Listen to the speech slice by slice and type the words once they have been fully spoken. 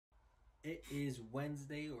It is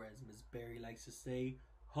Wednesday, or as Miss Berry likes to say,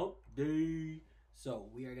 hump day. So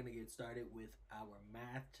we are gonna get started with our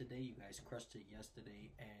math today. You guys crushed it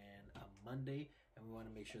yesterday and Monday, and we want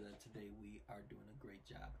to make sure that today we are doing a great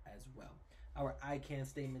job as well. Our I can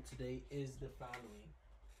statement today is the following: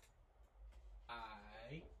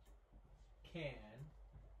 I can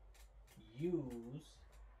use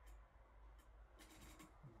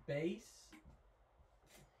base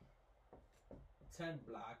 10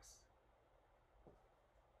 blocks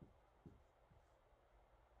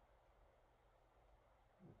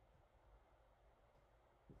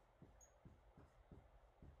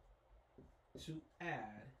to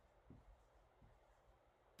add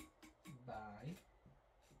by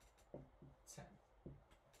 10.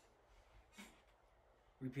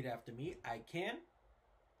 Repeat after me. I can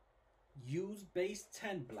use base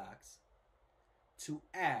 10 blocks to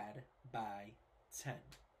add by 10.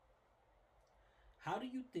 How do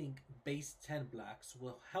you think base 10 blocks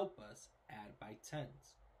will help us add by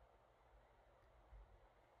 10s?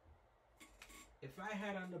 If I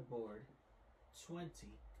had on the board 20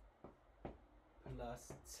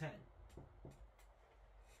 plus 10,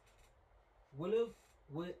 will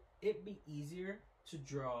it be easier to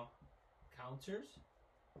draw counters?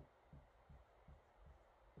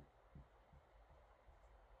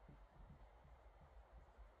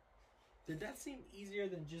 Did that seem easier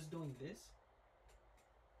than just doing this?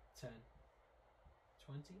 10,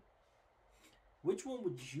 20. Which one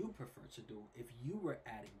would you prefer to do if you were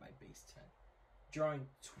adding by base 10? Drawing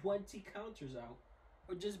 20 counters out,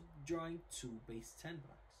 or just drawing 2 base 10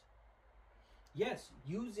 blocks? Yes,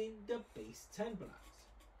 using the base 10 blocks.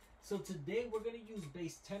 So today we're going to use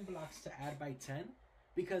base 10 blocks to add by 10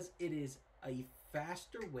 because it is a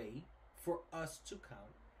faster way for us to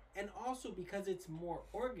count, and also because it's more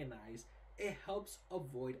organized, it helps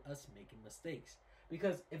avoid us making mistakes.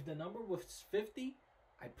 Because if the number was 50,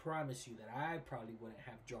 I promise you that I probably wouldn't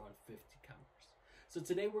have drawn 50 counters. So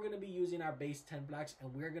today we're going to be using our base 10 blocks,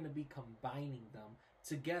 and we're going to be combining them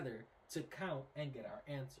together to count and get our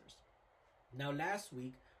answers. Now last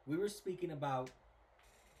week we were speaking about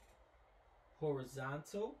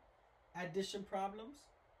horizontal addition problems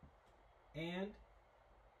and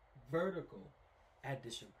vertical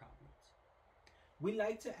addition problems. We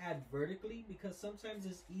like to add vertically because sometimes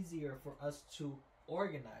it's easier for us to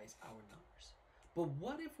organize our numbers. But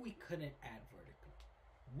what if we couldn't add vertically?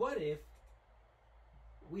 What if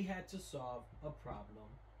we had to solve a problem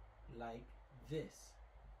like this?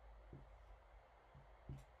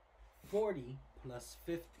 40 plus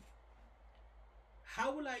 50.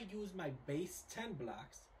 How will I use my base 10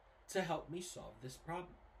 blocks to help me solve this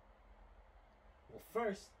problem? Well,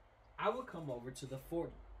 first, I will come over to the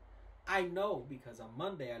 40. I know because on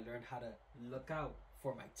Monday I learned how to look out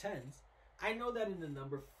for my 10s. I know that in the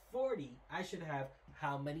number 40, I should have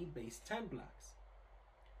how many base 10 blocks?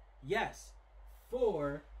 Yes,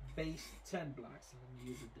 4 base 10 blocks. Let me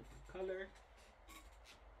use a different color.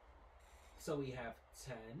 So we have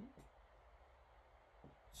 10,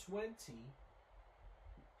 20,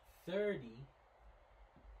 30,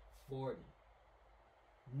 40.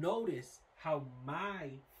 Notice how my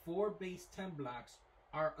 4 base 10 blocks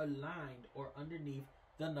are aligned or underneath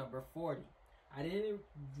the number 40. I didn't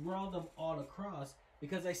draw them all across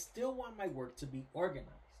because I still want my work to be organized.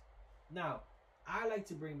 Now, I like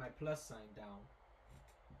to bring my plus sign down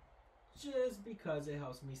just because it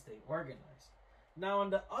helps me stay organized. Now on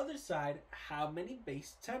the other side, how many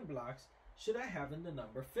base 10 blocks should I have in the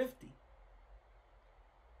number 50?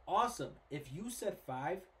 Awesome. If you said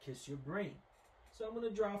 5, kiss your brain. So I'm going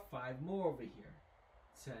to draw 5 more over here.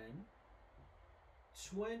 10,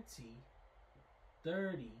 20,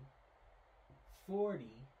 30, 40,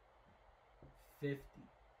 50.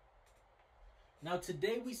 Now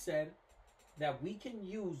today we said that we can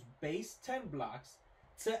use base 10 blocks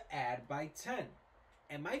to add by 10.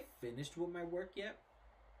 Am I finished with my work yet?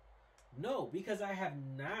 No, because I have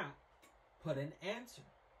not put an answer.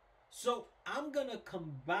 So I'm going to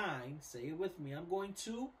combine, say it with me, I'm going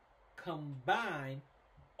to combine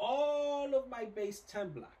all of my base 10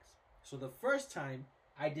 blocks. So the first time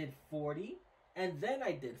I did 40 and then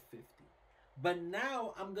I did 50. But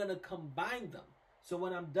now I'm going to combine them. So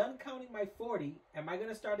when I'm done counting my 40, am I going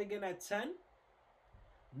to start again at 10?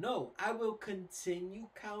 No, I will continue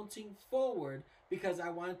counting forward because I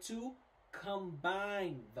want to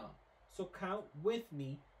combine them. So count with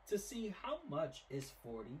me to see how much is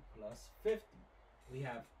 40 plus 50. We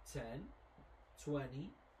have 10,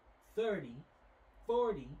 20, 30,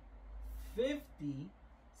 40, 50,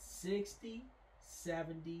 60,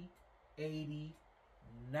 70, 80,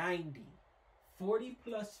 90. 40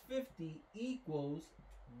 plus 50 equals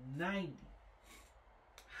 90.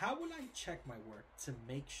 How will I check my work to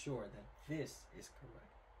make sure that this is correct?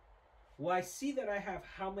 Well, I see that I have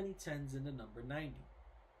how many tens in the number 90?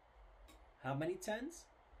 How many tens?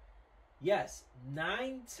 Yes,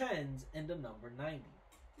 9 tens in the number 90.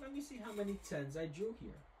 Let me see how many tens I drew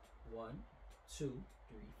here. 1, 2,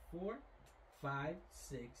 3, 4, 5,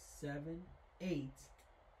 6, 7, 8.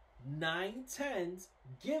 9 tens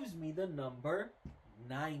gives me the number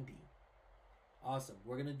 90. Awesome.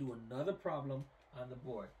 We're going to do another problem on the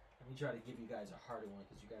board. Let me try to give you guys a harder one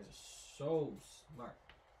because you guys are so smart.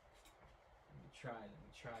 Let me try.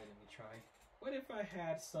 What if I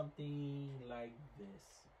had something like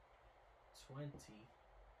this? 20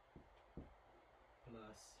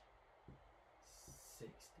 plus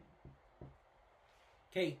 60.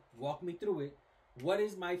 Okay, walk me through it. What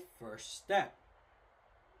is my first step?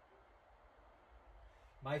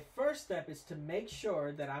 My first step is to make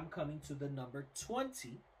sure that I'm coming to the number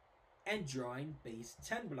 20 and drawing base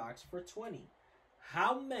 10 blocks for 20.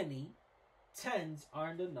 How many tens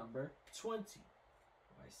are in the number 20?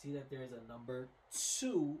 Well, I see that there's a number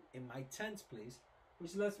 2 in my tens place,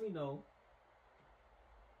 which lets me know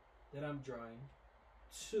that I'm drawing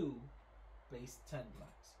 2 base 10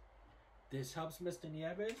 blocks. This helps Mr.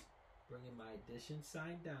 Nieves bringing my addition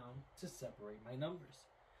sign down to separate my numbers.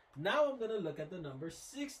 Now I'm going to look at the number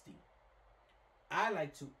 60. I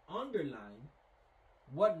like to underline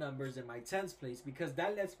what numbers in my tens place because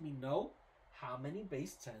that lets me know how many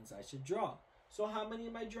base 10s I should draw. So how many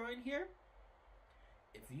am I drawing here?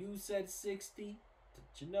 If you said 60,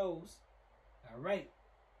 touch your nose. All right.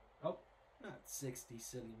 Oh, not 60,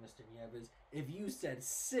 silly Mr. Nieves. If you said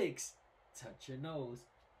 6, touch your nose.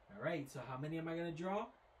 All right, so how many am I going to draw?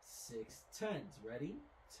 6 tens. Ready?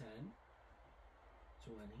 10,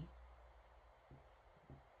 20,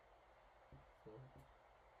 4,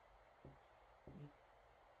 8,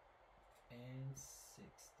 and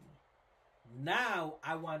 60. Now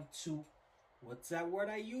I want to, what's that word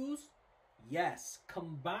I use? Yes,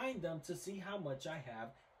 combine them to see how much I have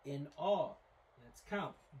in all. Let's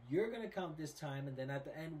count. You're going to count this time, and then at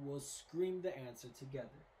the end, we'll scream the answer together.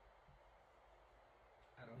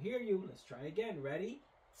 I don't hear you. Let's try again. Ready?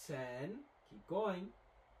 10. Keep going.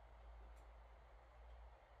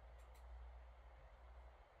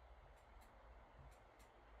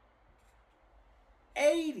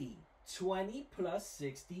 80. 20 plus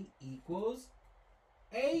 60 equals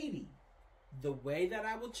 80. The way that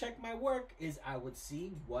I will check my work is I would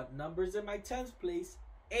see what numbers in my tens place.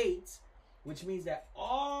 8, which means that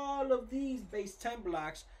all of these base 10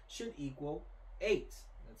 blocks should equal 8.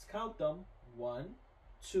 Let's count them. 1,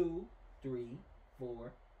 2, 3,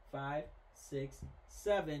 4, 5, 6,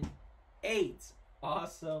 7, 8.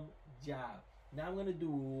 Awesome job. Now I'm going to do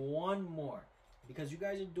one more. Because you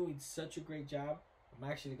guys are doing such a great job, I'm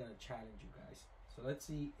actually going to challenge you guys. So let's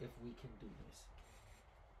see if we can do this.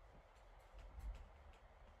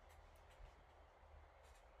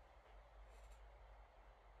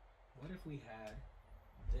 What if we had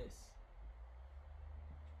this?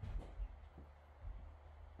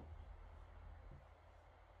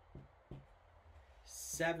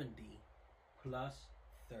 $70 plus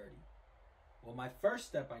 30. Well, my first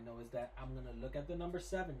step I know is that I'm going to look at the number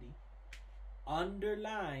 70,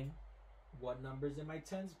 underline what number's in my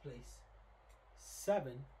tens place.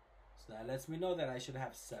 7. So that lets me know that I should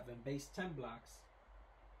have 7 base 10 blocks.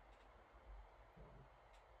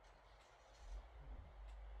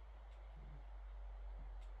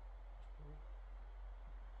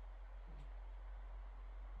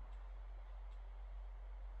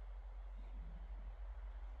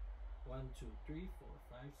 1, 2, 3, 4,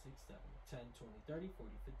 5, 6, 7, 10, 20, 30,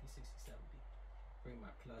 40, 50, 60, 70. Bring my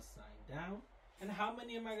plus sign down. And how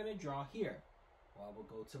many am I going to draw here? Well, I will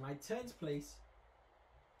go to my tens place,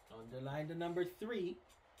 underline the number 3,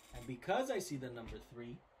 and because I see the number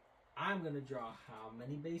 3, I'm going to draw how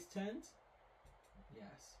many base 10s?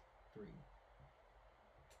 Yes, 3.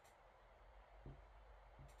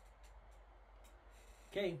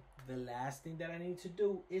 Okay, the last thing that I need to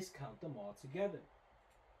do is count them all together.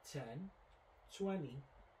 10, 20,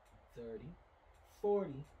 30,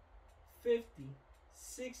 40, 50,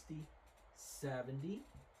 60, 70,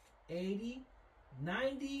 80,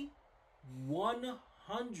 90,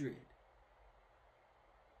 100.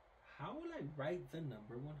 How will I write the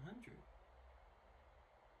number 100?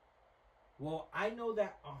 Well, I know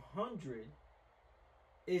that 100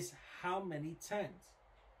 is how many tens?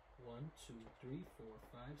 1, 2, 3, 4,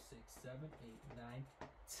 5, 6, 7, 8, 9,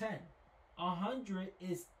 10. 100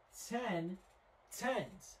 is 10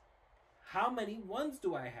 tens. How many ones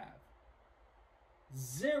do I have?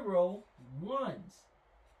 0 ones.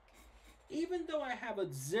 even though I have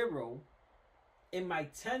a 0 in my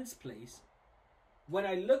tens place, when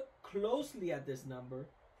I look closely at this number,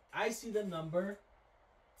 I see the number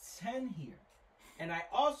 10 here. And I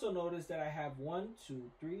also notice that I have 1,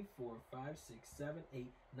 2, 3, 4, 5, 6, 7,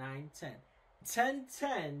 8, 9, 10. 10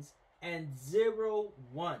 tens and 0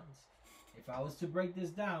 ones. If I was to break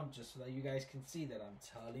this down, just so that you guys can see that I'm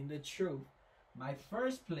telling the truth, my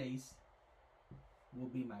first place will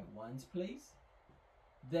be my ones place.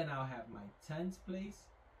 Then I'll have my tens place.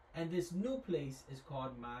 And this new place is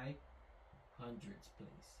called my hundreds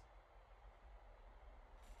place.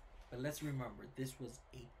 But let's remember, this was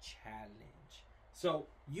a challenge. So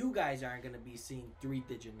you guys aren't going to be seeing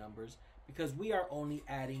 3-digit numbers because we are only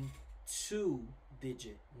adding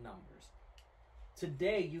 2-digit numbers.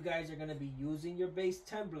 Today, you guys are going to be using your base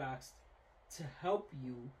 10 blocks to help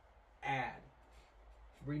you add.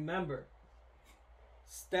 Remember,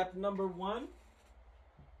 step number 1,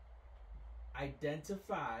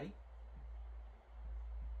 identify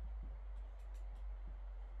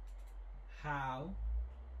how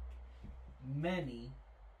many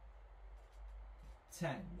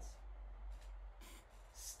tens.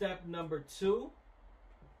 Step number 2,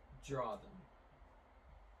 draw them.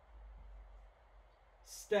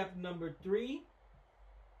 Step number 3,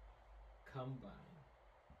 combine.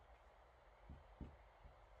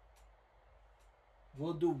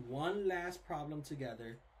 We'll do one last problem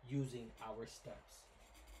together using our steps.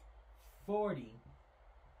 40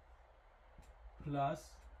 plus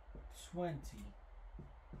 20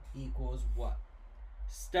 equals what?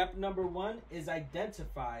 Step number 1 is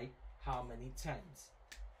identify how many tens.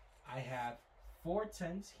 I have 4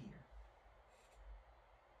 tens here.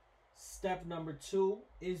 Step number 2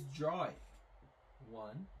 is draw it.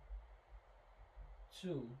 1,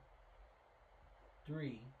 2,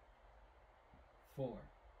 3, 4.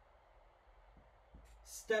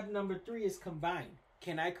 Step number 3 is combine.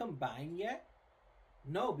 Can I combine yet?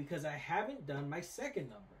 No, because I haven't done my second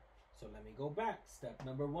number. So let me go back. Step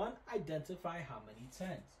number 1, identify how many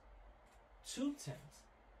tens. 2 tens.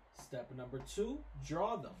 Step number 2,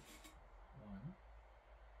 draw them. 1,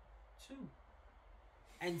 2.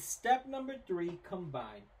 And step number 3,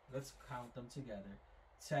 combine. Let's count them together.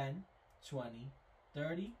 10, 20,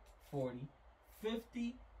 30, 40,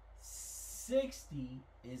 50, 60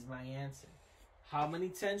 is my answer. How many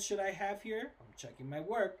tens should I have here? I'm checking my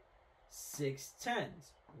work. 6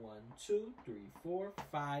 tens. 1, 2, 3, 4,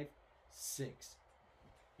 5, 6.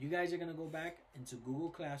 You guys are going to go back into Google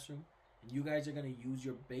Classroom and you guys are going to use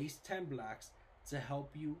your base 10 blocks to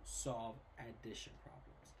help you solve addition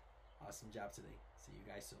problems. Awesome job today. See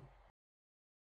you guys soon.